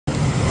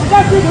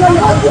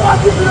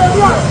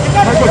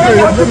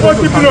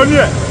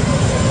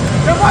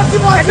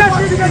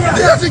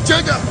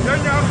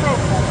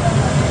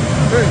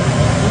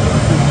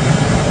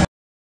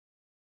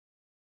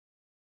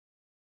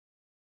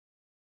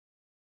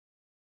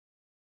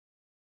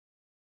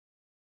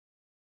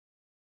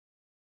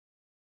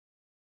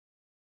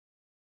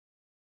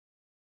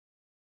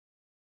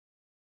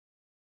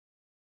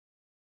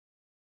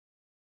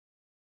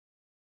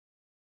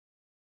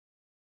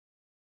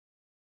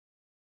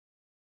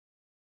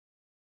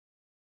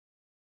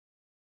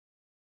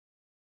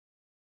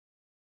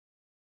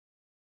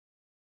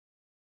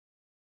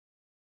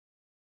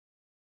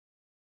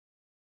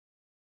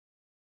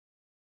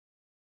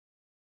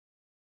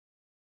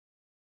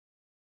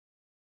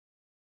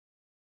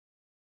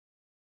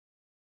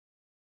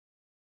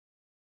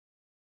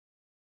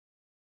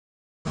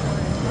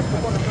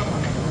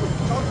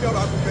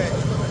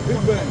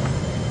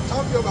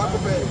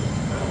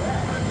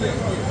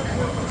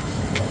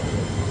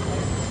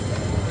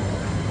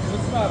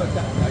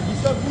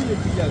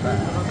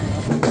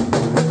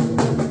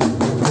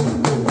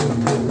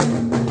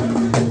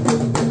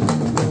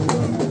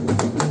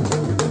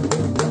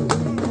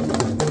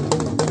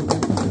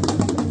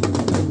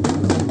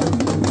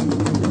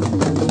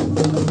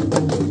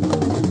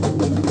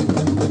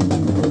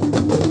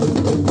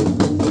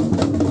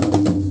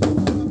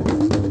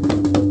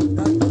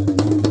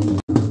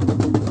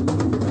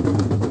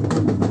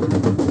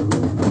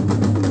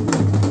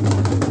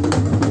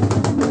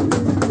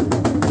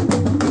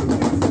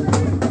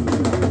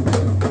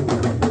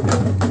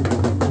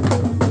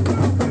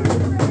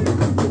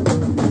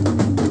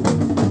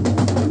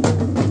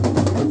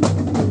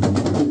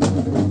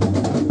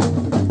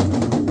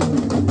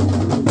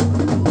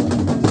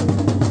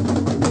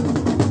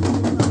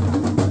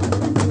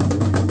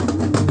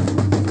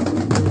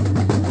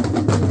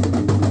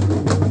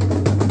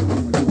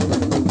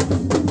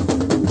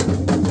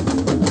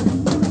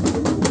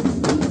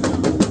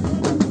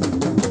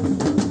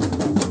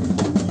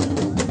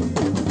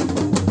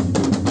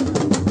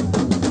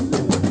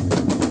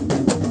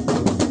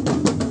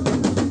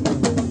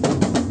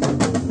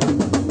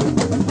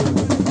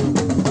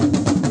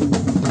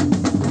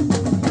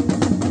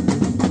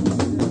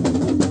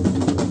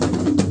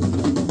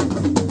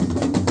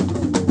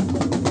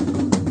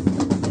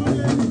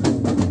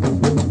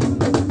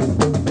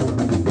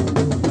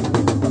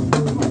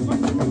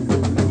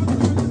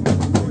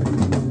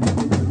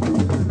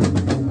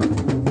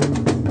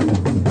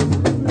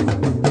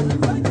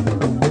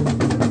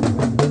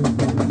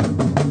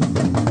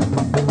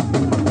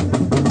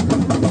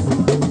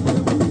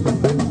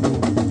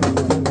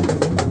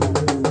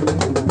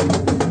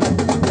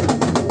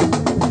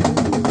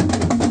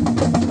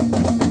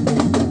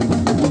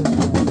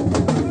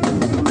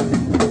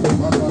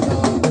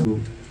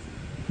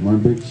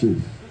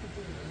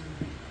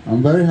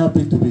I'm very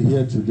happy to be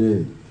here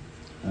today,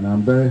 and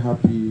I'm very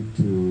happy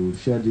to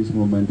share this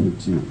moment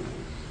with you.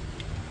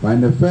 But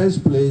in the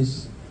first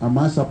place, I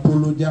must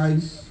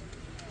apologize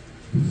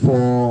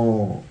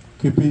for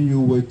keeping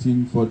you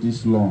waiting for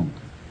this long.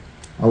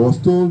 I was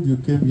told you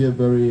came here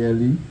very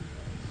early.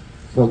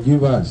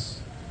 Forgive us.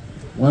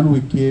 When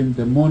we came,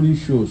 the morning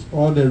shows,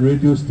 all the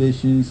radio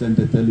stations and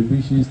the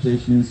television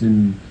stations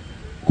in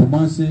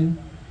Kumasi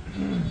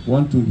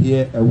want to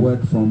hear a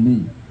word from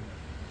me.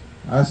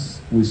 As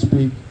we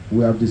speak,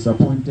 we have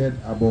disappointed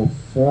about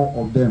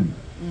 4 of them.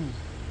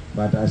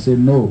 But I say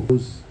no,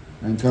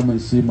 and come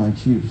and see my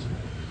chiefs.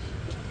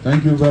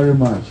 Thank you very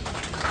much.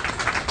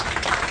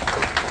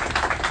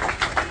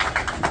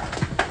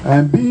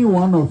 And being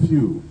one of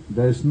you,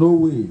 there is no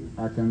way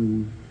I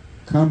can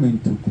come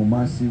into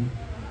Kumasi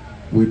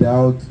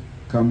without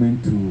coming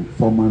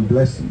for my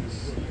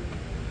blessings.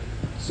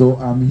 So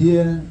I'm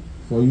here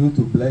for you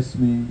to bless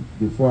me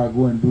before I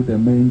go and do the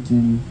main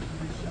thing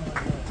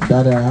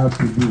that I have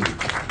to do.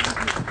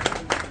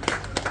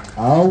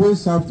 I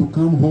always have to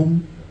come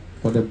home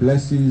for the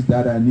blessings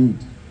that I need.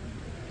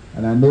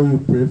 And I know you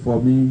pray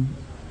for me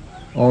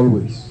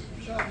always.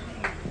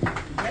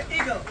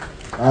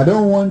 I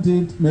don't want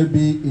it,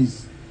 maybe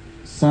it's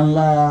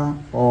Sanla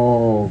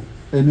or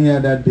any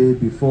other day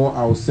before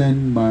I'll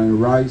send my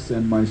rice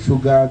and my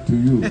sugar to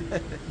you.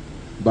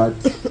 But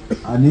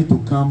I need to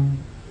come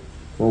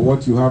for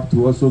what you have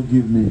to also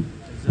give me,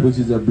 which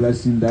is a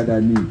blessing that I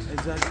need.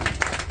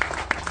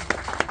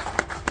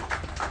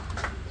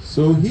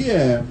 So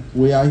here,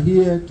 we are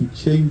here to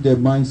change the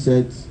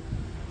mindset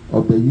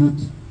of the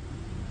youth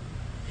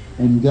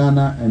in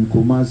Ghana and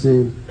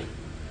Kumasi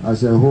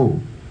as a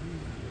whole.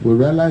 We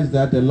realize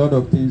that a lot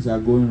of things are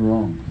going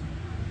wrong.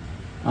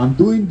 I'm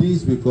doing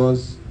this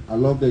because I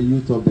love the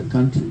youth of the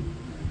country,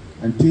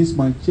 and things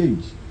might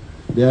change.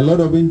 There are a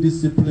lot of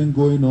indiscipline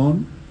going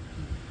on.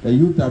 The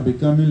youth are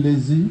becoming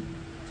lazy,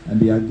 and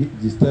they are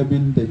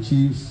disturbing the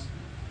chiefs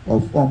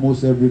of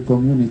almost every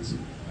community.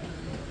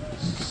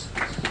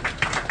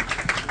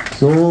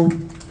 So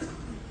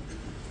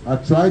I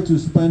try to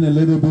spend a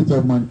little bit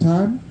of my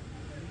time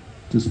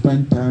to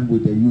spend time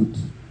with the youth,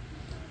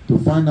 to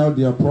find out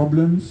their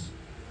problems,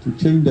 to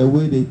change the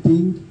way they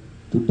think,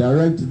 to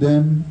direct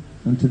them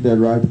into the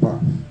right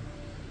path.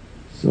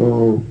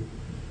 So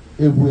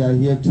if we are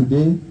here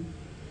today,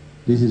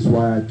 this is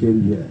why I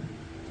came here.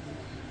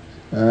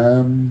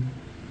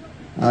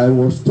 I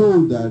was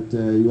told that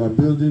you are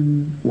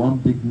building one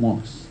big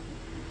mosque.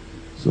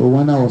 So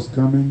when I was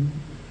coming,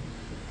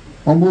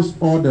 almost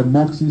all the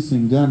mosques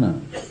in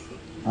Ghana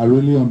are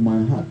really on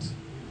my heart.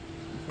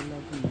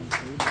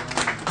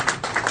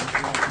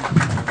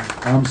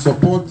 I'm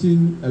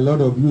supporting a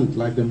lot of youth,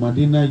 like the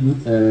Medina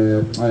youth,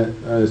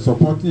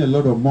 supporting a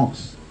lot of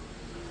mosques.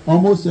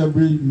 Almost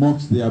every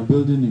mosque they are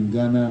building in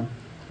Ghana,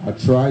 I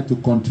try to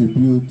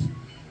contribute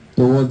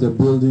towards the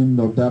building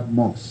of that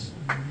mosque.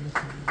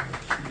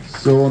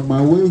 So on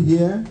my way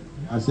here,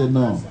 I said,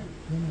 no,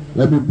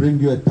 let me bring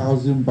you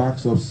 1,000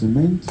 bags of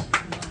cement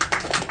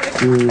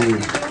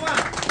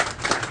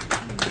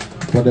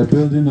for the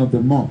building of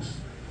the mosque.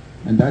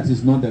 And that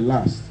is not the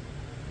last.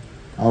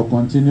 I'll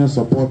continue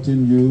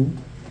supporting you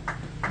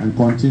and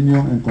continue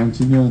and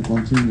continue and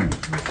continue.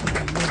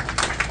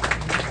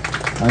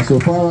 And so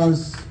far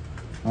as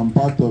I'm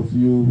part of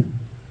you,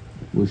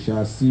 we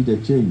shall see the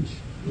change.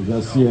 We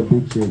shall see a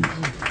big change. Yeah.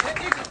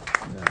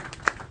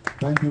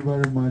 Thank you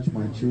very much,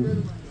 my chief,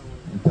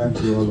 and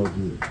thank you all of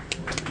you.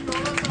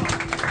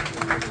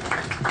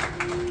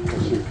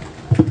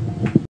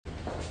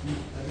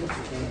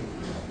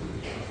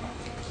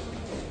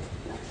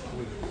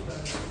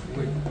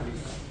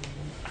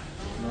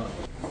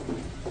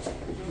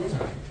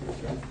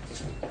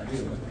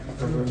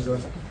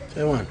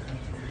 Chairman.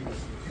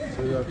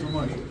 So you are too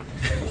much.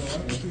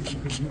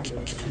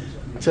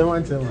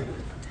 Chairman.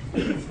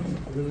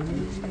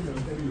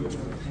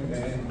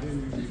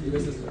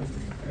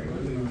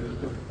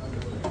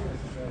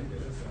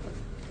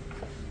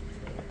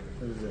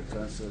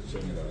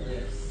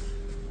 Yes.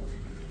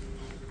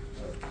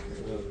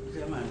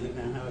 Chairman, you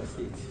can have a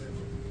seat.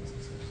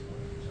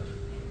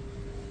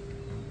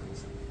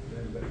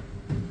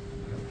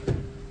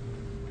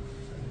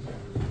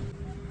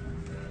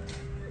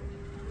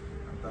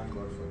 Thank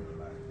God for your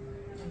life.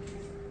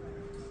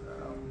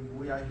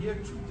 We are here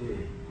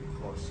today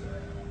because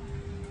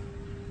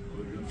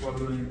we've been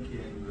following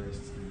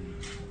KNUST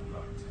a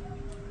lot.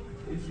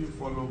 If you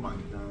follow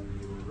McDan,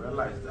 you will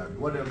realize that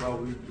whatever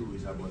we do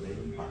is about the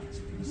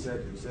impact. You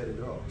said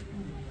it all.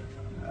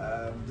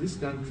 This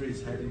country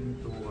is heading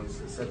towards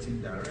a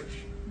certain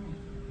direction,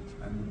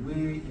 and we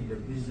in the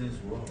business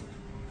world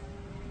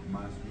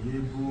must be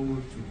able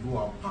to do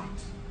our part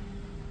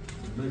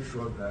to make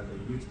sure that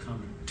the youth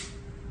coming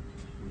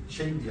will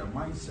change their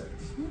mindset.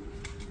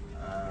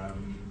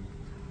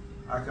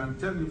 I can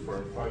tell you for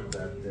a fact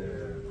that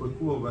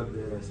Kweku over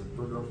there is a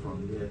product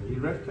from there. He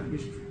read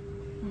chemistry.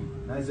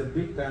 Now he's a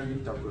big time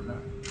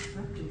entrepreneur.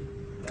 Okay.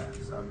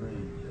 Yes, I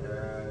mean,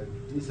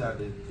 these are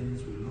the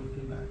things we're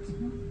looking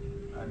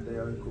at. And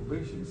the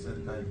incubation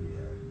center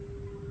here,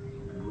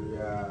 we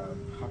are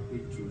happy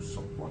to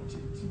support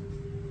it,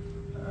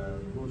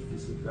 both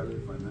physically,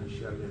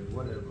 financially, and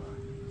whatever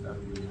that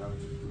we have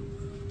to do.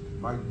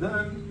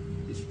 McDan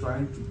is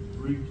trying to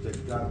bridge the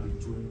gap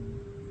between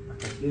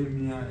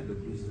academia and the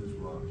business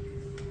world.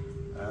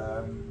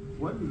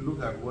 When we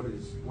look at what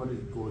is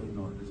going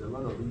on, there's a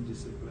lot of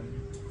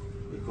indiscipline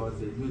because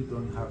the youth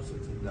don't have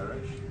certain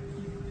direction.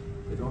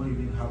 They don't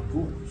even have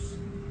goals.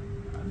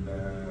 And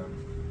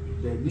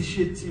the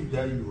initiative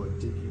that you are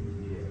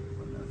taking here,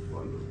 when I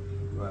follow,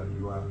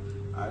 you are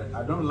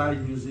I don't like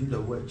using the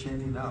word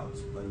churning out,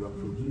 but you are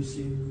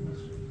producing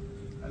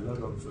a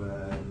lot of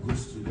good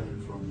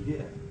students from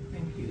here.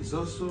 Thank you. It's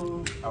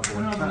also about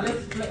time.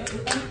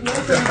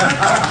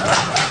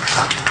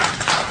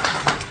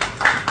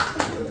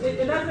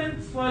 It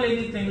doesn't spoil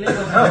anything. Let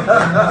us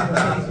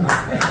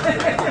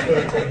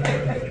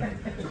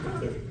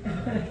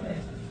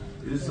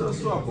It's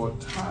also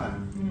about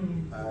time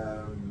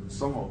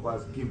some of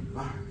us give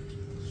back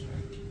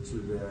to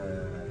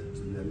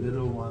the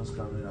little ones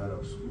coming out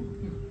of school.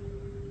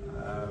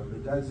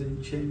 It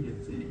doesn't change a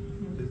thing.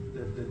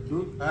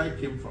 I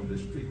came from the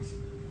streets.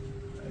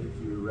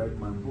 If you read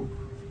my book,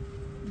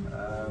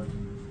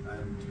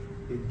 and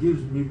it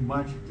gives me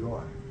much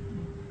joy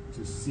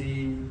to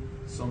see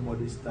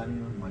somebody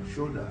standing on my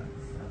shoulder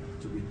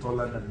to be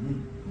taller than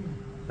me.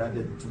 That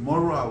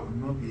tomorrow I will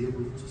not be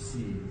able to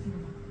see.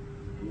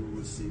 You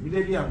will see.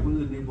 Immediately I put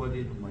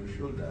anybody on my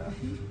shoulder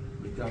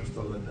becomes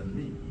taller than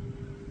me.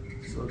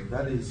 So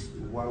that is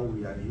why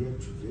we are here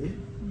today.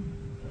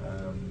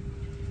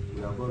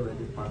 We have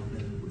already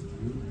partnered with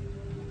you.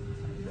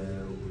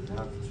 And, we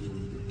have to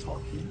be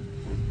talking.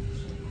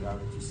 We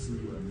have to see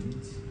your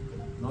needs.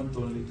 Not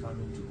only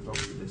coming to talk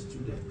to the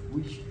student,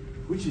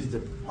 which is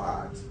the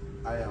part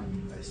I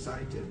am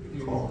excited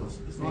because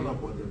it's not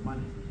about the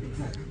money.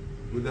 Exactly.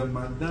 With the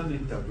McDan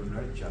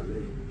Entrepreneur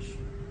Challenge,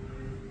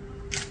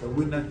 the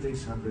winner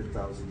takes $100,000.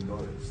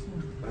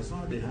 But it's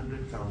not the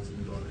 $100,000,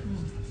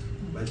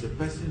 but it's the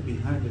person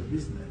behind the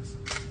business.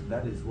 And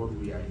that is what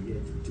we are here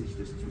to teach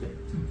the student.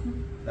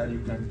 That you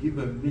can give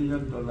 $1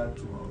 million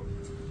to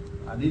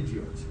an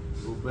idiot,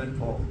 who burn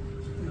all.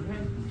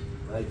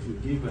 But if you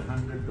give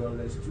 $100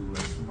 to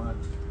a smart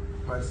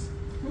person,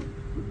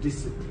 with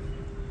discipline,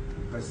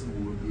 the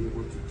person will be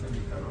able to turn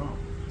it around.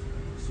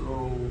 So,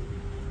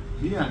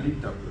 being an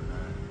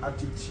entrepreneur,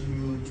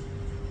 attitude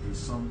is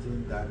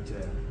something that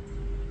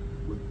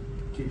would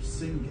keep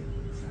singing.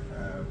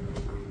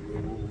 We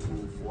will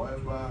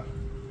forever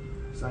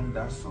sing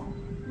that song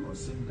or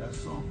sing that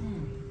song,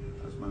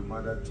 as my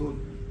mother told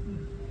me.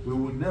 We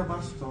will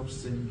never stop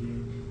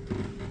singing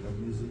the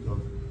music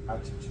of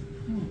attitude.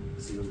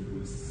 So we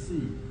will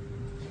see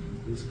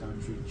this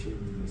country change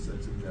in a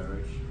certain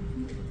direction.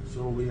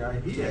 So we are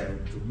here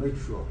to make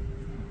sure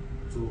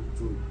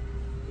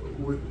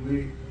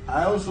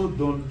I also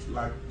don't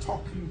like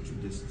talking to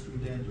the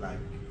student like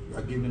you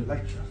are giving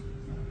lecture.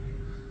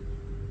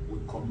 We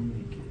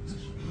communicate,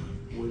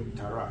 we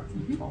interact,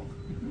 we talk.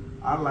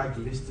 I like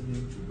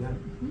listening to them.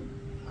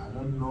 I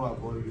don't know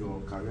about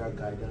your career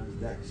guidance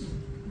decks.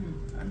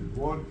 And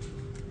what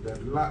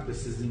the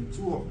season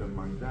 2 of the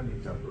McDan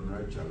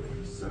Entrepreneurial Challenge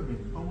is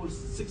serving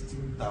almost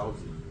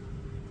 16,000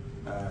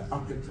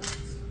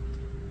 applicants.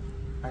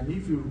 And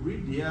if you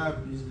read their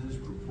business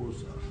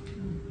proposal,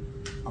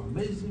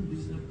 amazing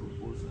business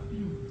proposal,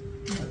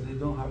 and they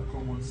don't have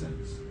common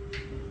sense.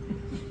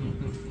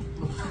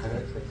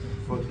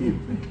 Forgive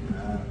me.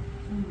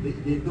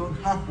 They don't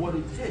have what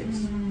it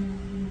takes.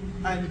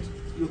 And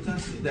you can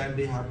see that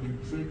they have been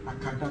trained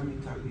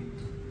academically,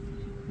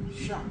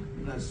 sharp,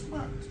 and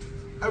smart,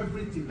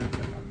 everything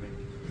academic.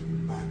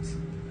 But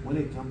when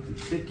it comes to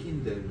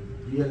taking the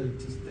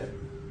reality step,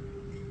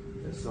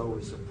 there's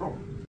always a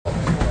problem.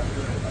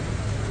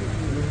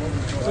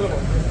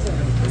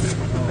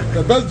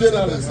 The best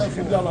journalist,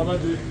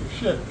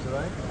 share.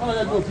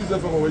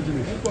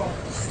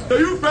 The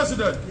youth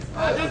president.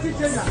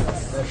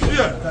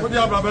 Share. What do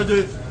you have,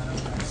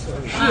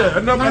 share.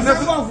 And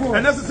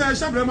necessary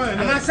shabrema.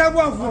 And I said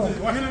one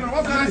for.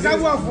 I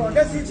said one for.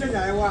 That's it.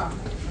 I want.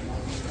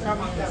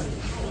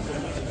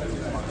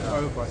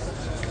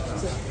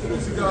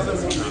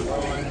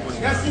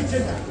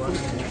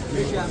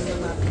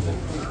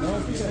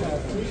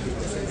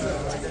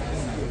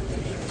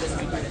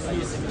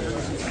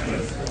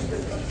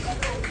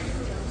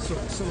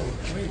 So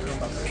when you come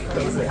back,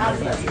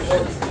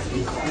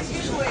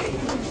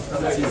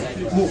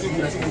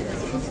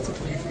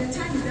 the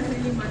time is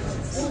definitely matters.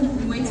 What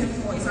we're waiting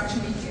for is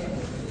actually here.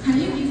 Can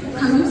you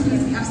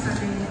please be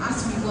upstanding as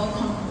we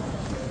welcome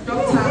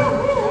Dr.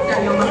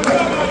 Daniel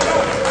McKorley?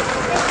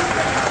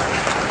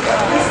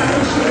 Let's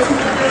appreciate the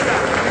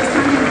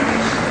standing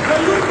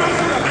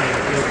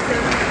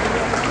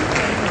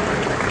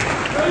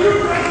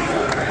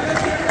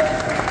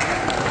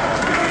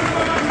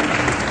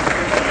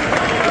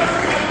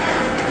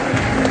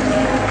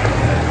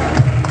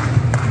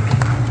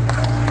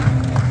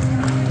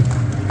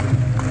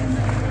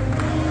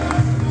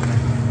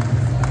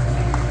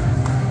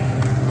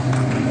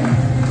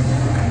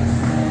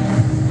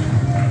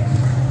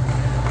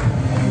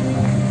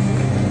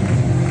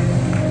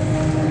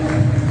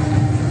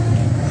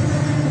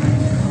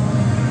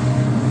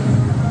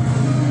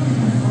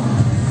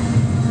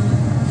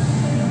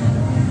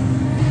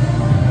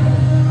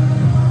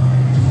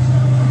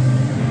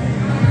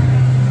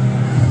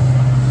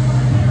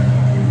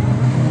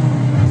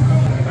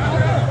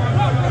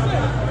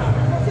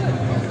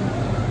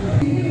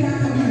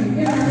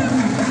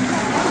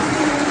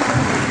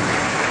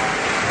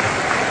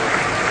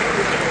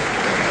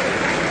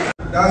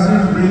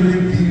doesn't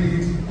really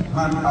give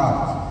hand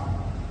out.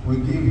 We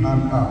give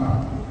hand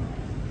out.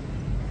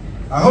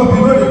 I hope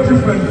you know the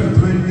difference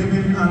between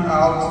giving hand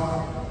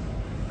out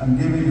and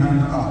giving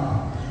hand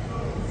out.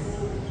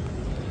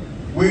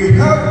 We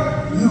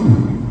help you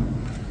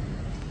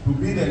to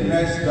be the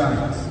next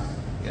giant.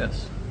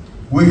 Yes.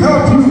 We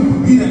help you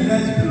to be the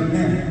next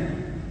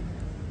billionaire.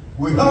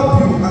 We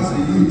help you as a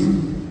youth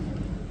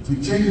to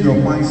change your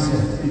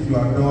mindset if you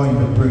are doing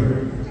the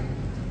prayer.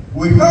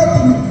 We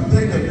help you to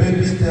take a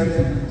baby step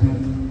to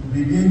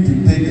begin to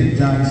take a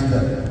giant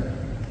step.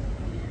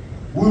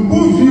 We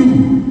move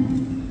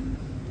you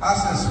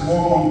as a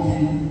small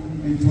monkey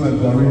into a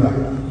gorilla.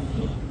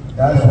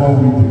 That's what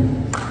we do.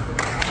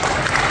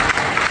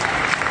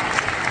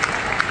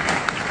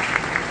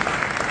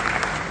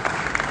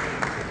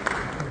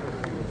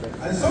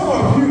 And some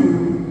of you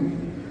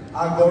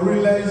are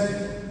gorillas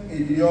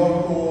in your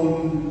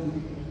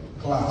own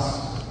class,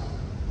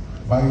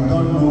 but you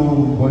don't know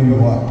where you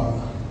are.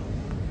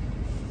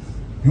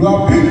 You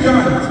are big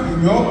giants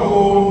in your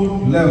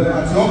own level,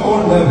 at your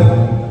own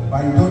level,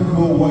 but you don't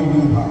know what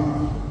you have.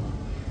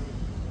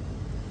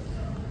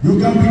 You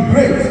can be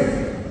great.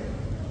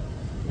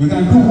 You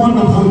can do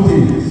wonderful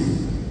things,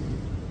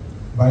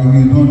 but you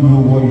don't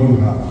know what you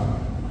have.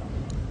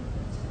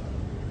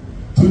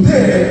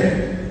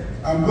 Today,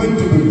 I'm going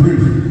to be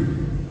brief,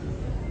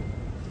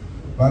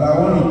 but I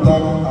want to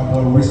talk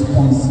about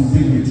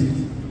responsibility.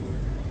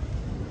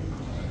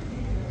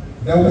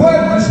 The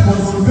word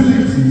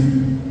responsibility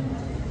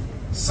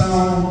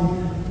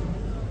sounds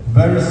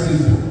very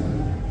simple,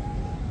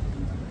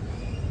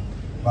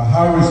 but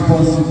how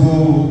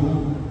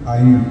responsible are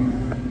you?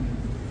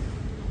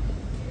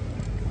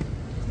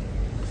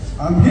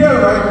 I'm here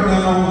right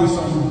now with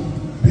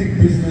some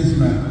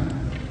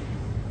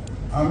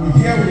I'm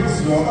here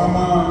with your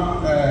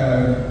Ama,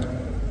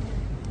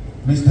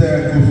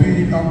 Mr.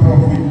 Kofi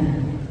Amprofi.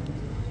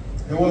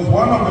 He was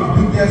one of the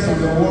biggest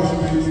on the Wall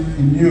Street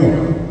in New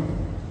York.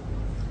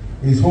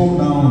 He's home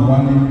now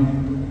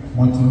running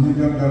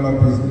multi-million-dollar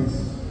business.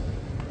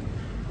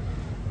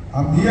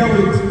 I'm here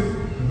with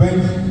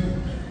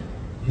Benji.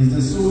 He's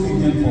the sole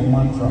agent for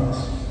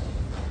Mantrax.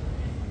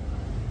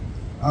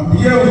 I'm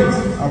here with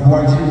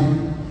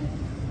Abuaji.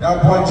 The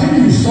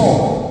Abuaji you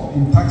saw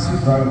in Taxi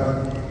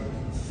Driver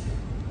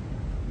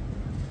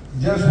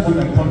just won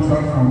a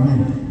contract from me,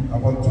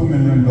 about $2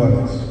 million.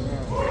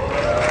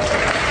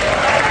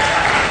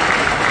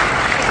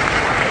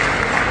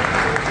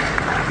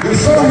 We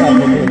saw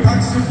him in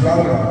Taxi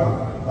Driver,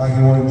 like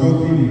he was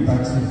joking in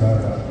Taxi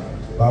Driver,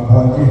 but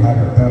Abuaji had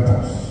a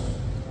purpose.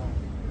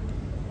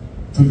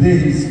 Today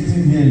he's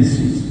sitting here in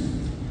suit.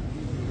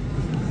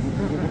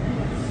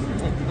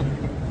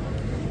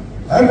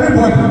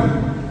 Everybody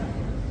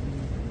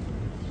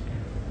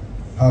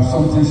has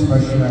something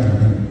special in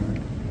him.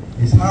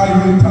 It's how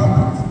you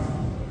tap it.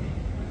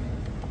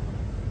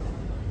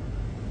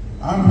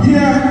 I'm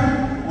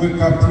here with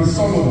Captain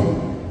Solomon.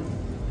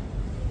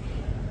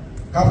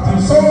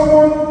 Captain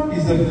Solomon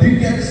is the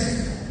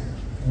biggest,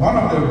 one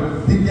of the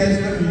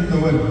biggest, let me use the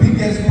word,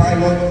 biggest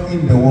pilot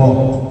in the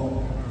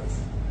world.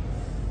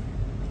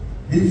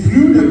 He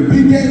flew the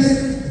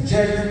biggest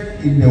jet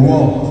in the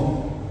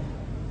world.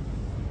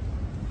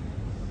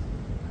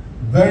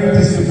 Very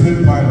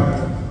disciplined pilot.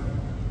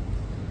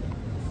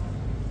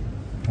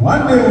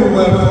 One day we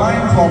were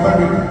flying to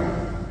America.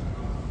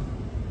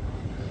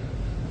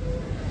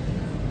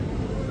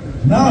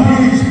 Now he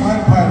is my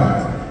pilot.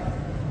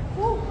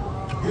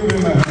 Give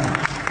him a hand.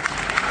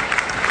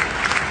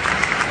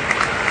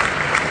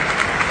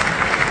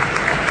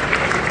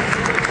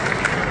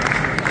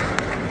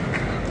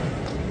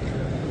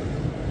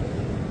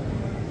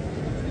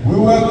 We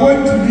were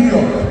going to New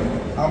York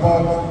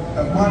about a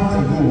month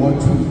ago or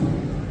two.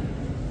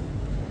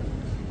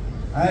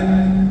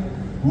 And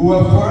we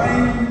were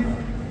flying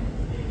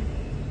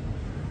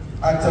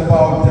at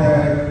about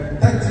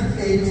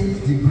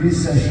 38 degrees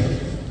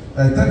Celsius,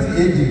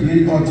 38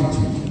 degree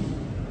altitude.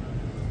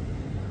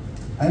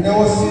 And there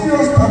was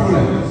serious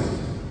turbulence.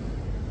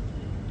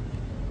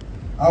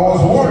 I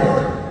was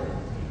worried.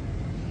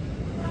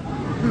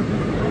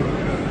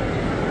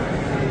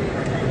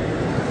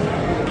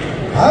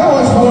 I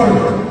was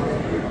worried.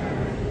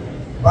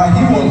 But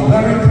he was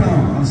very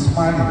calm and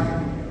smiling.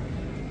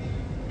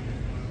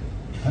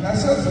 And I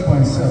said to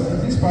myself,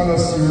 is this pilot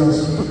serious?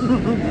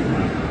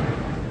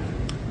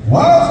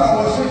 Whilst I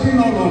was shaking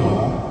all over,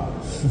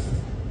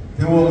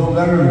 he was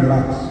very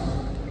relaxed.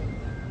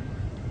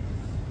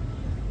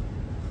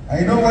 And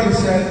you know what he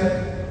said?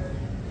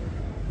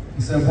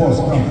 He said, boss,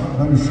 come,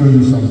 let me show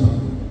you something.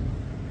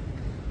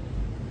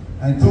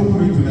 And took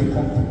me to the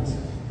cockpit.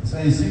 He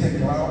said, you see the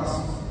clouds?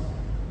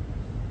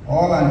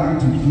 All I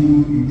need to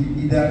do is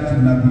either to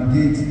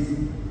navigate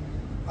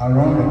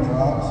around the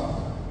clouds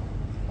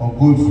or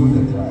go through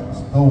the clouds.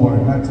 Don't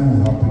worry, nothing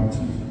will happen to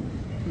you.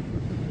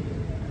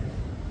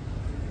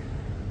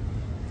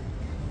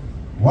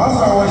 Once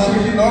I was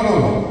shaking all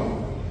over,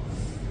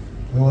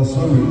 he was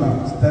so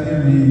relaxed,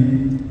 telling me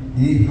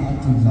he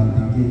had to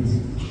navigate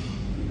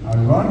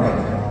around the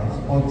clouds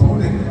or through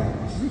the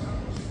clouds.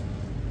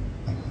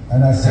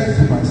 And I said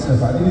to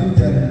myself, I didn't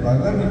tell him, but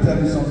let me tell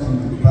you something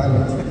to the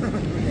pilot.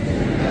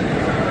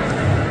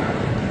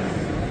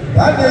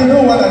 That day, you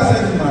know what I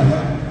said in my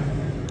head?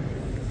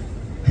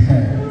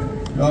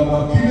 You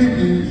are killing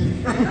me.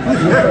 You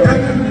are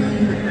telling me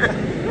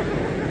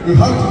you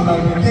have to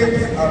navigate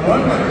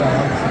around the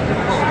clouds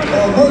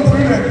or go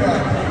through the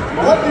clouds.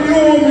 What do you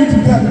want me to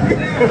tell you?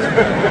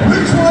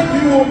 Which one do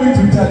you want me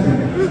to tell you?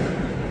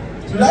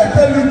 Should I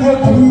tell you go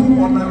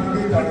through or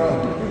navigate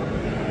around?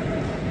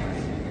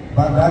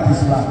 But that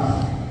is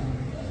life.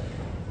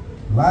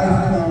 Life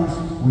comes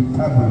with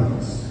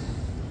turbulence.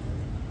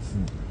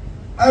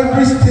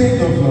 Every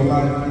stage of your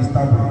life is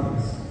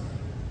turbulence.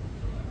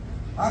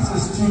 As a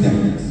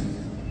student,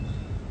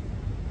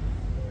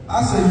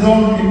 as a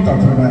young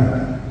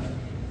entrepreneur,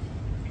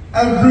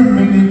 every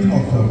minute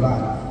of your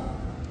life,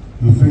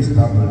 you face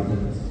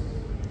turbulence.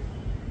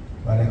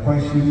 But the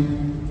question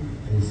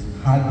is,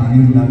 how do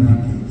you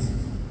navigate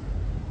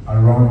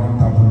around the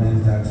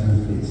turbulence that you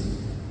face?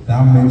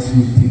 That makes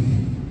you think.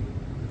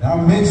 That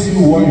makes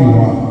you what you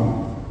are.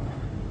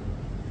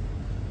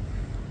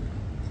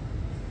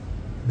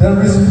 The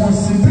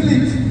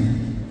responsibility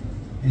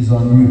is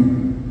on you.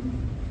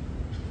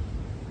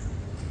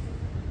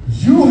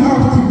 You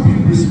have to be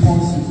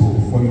responsible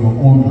for your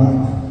own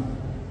life.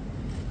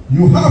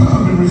 You have to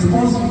be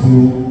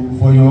responsible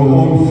for your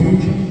own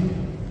future.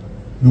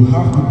 You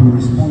have to be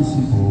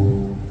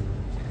responsible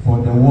for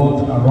the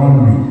world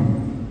around you.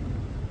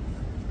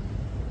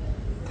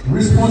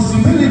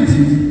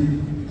 Responsibility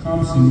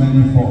comes in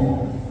many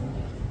forms,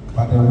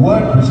 but the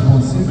word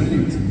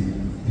responsibility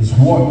is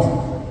what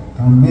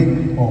can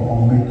make or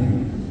unmake you.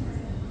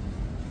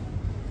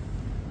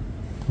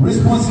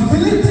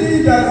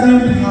 Responsibility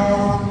doesn't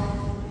have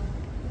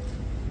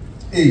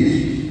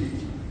age.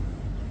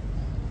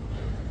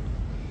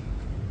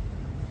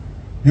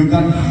 You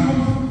can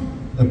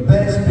have the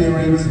best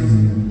parents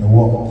in the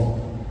world.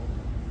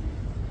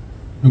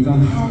 You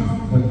can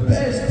have the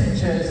best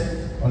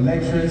teachers or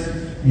lecturers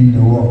in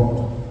the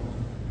world.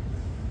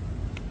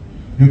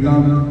 You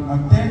can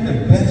attend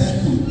the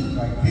best school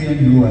like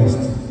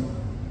KNUST.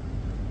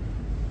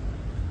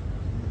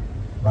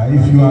 But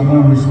if you are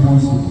not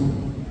responsible,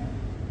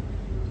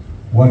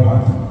 what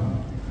happens?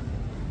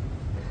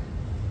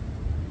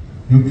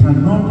 You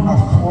cannot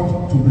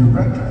afford to be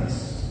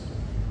reckless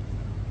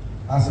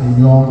as a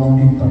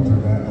young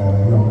entrepreneur or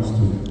a young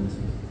student.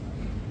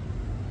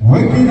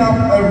 Waking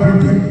up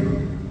every day,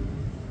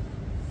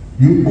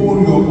 you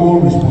owe your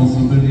own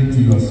responsibility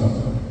to yourself.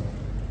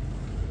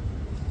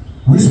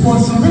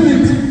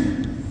 Responsibility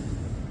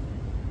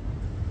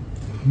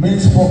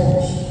means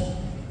focus.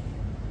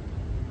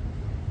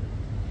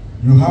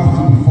 You have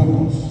to be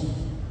focused.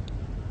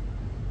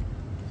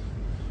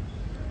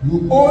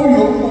 You owe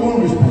your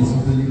own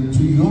responsibility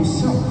to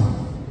yourself.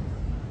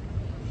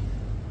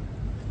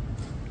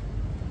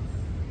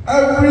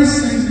 Every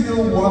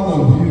single one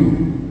of you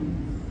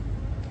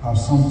have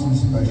something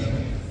special.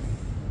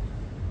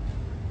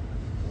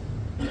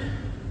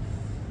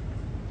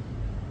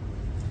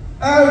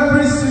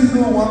 Every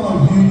single one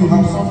of you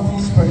have something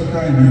special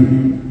in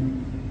you.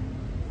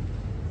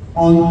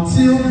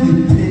 Until you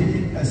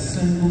take a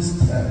single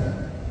step,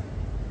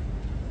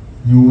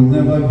 you will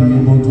never be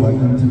able to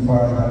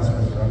identify that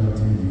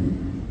speciality in you.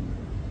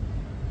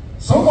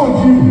 Some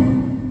of you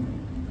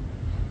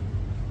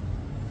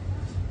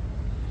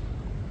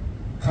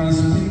can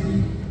speak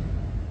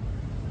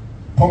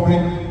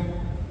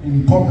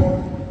in public.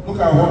 Look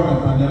at what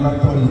Mandela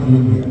is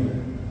doing here.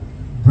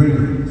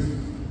 Brilliant.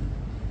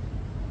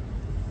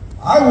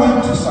 I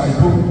went to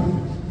Saito.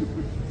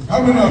 How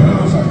many of you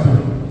know Saito?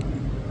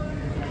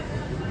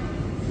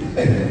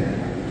 Hey.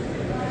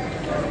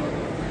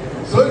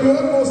 So you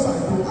don't know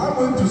Saito. I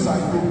went to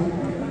Saito.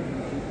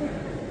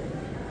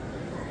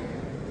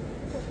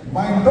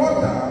 My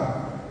daughter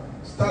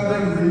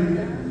started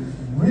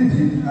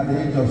reading at the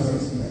age of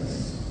 6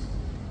 years.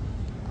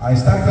 I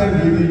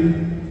started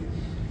reading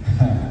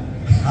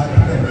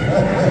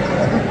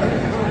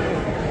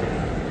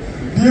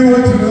Do you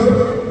want to know?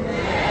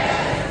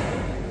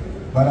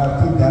 But I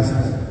took that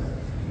step.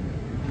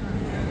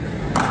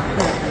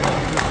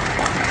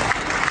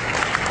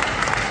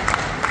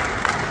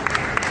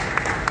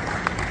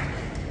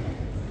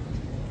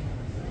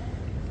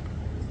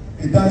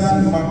 It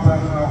doesn't matter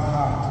how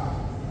hard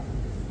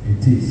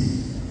it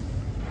is.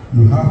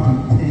 You have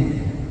to take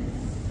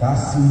that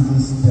single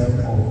step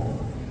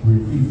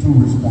into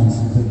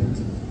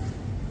responsibility.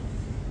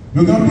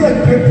 You can be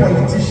a great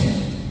politician,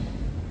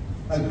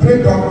 a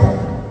great doctor,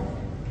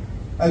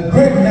 a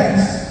great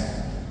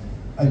nurse,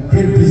 a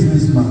great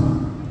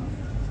businessman.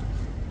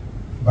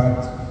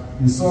 But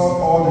you saw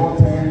all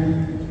the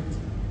 10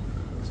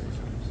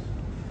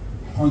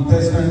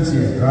 contestants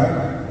here,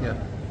 right? Yeah.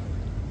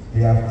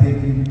 They have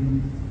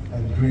taken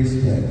a great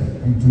step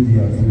into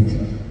their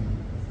future.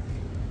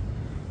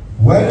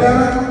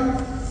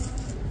 Whether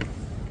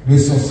they're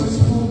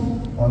successful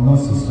or not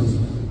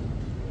successful,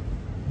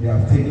 they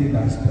have taken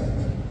that step.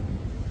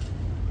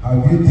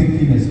 Have you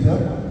taken a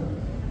step?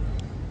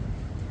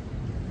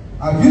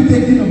 Have you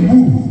taken a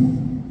move?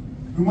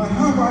 You might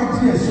have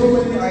ideas, so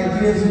many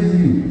ideas in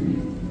you,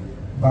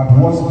 but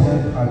what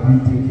step have you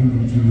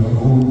taken into your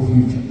own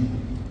future?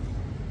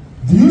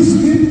 Do you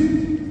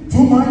sleep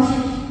too much?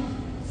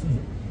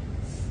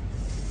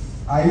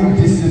 Are you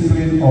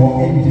disciplined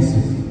or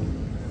indisciplined?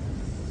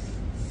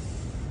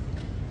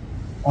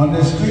 On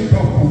the street of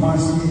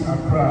Kumasi,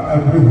 Accra,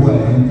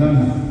 everywhere in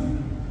Ghana,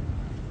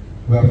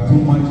 we have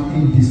too much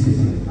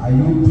indiscipline. Are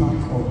you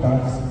part of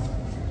that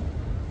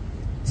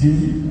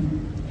team?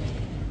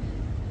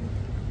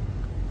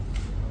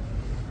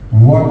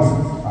 What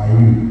are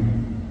you?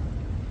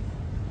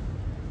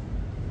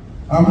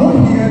 I'm not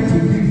here to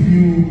give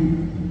you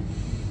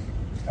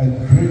a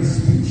great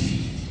speech.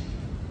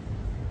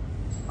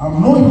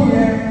 I'm not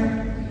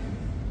here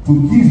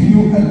to give you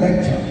a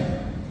lecture.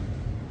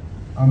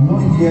 I'm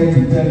not here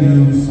to tell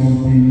you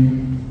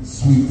something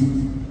sweet.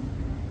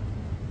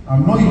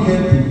 I'm not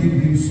here to give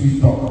you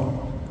sweet talk.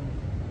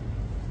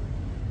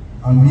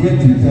 I'm here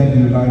to tell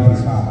you life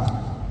is hard.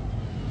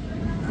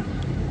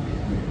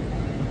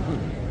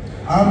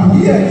 I'm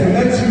here to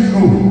let you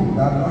know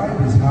that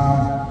life is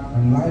hard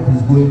and life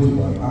is going to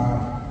be hard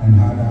and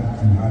harder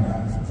and harder.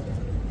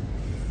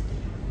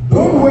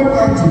 Don't wake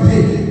up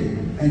today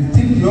and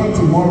think your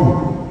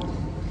tomorrow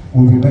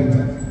will be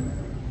better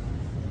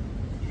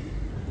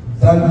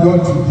than your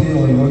today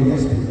or your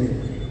yesterday.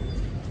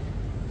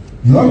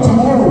 Your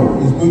tomorrow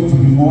is going to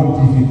be more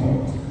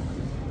difficult.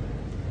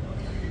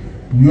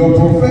 Your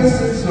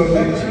professors, your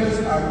lecturers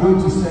are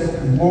going to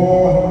set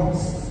more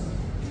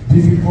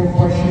difficult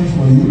questions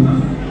for you.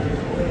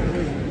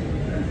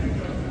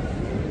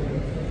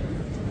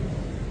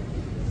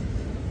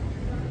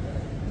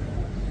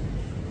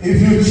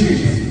 If you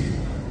cheat,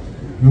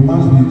 you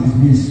must be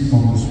dismissed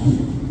from the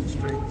school.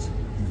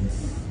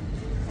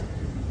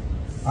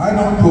 I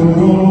don't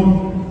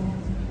condone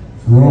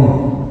wrong,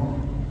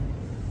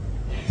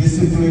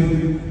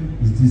 Discipline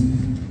is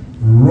discipline.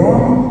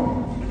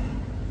 Wrong,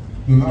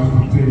 you have to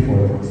pay for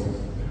it.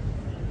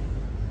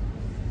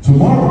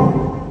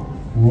 Tomorrow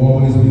will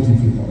always be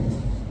difficult.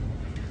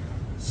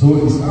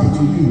 So it's up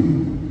to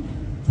you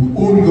to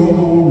own your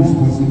own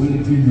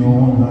responsibility in your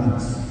own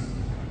hands.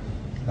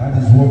 That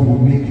is what will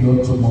make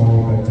your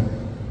tomorrow better.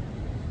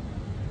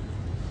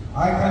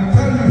 I can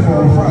tell you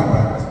for a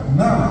fact that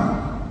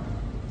now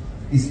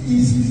it's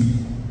easy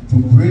to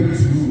break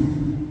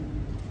through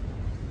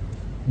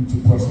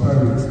into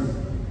prosperity.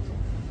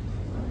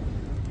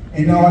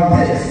 In our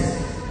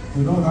days,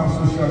 we don't have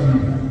social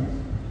media.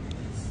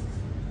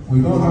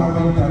 We don't have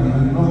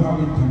internet. We don't have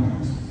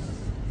internet.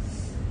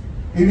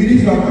 Even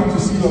if you are going to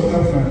see your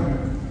girlfriend,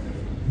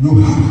 you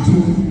have to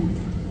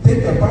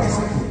take a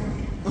bicycle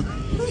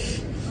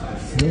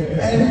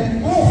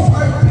and go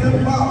 5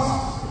 10 miles.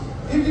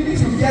 Even if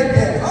you get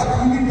there,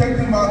 how do you take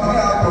them out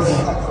of the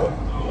house?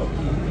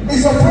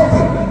 It's a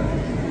problem.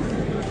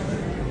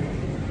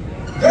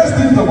 Just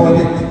think about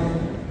it.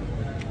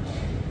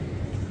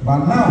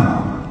 But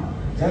now,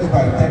 just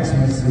by text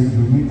message, you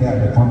meet there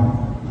at the corner.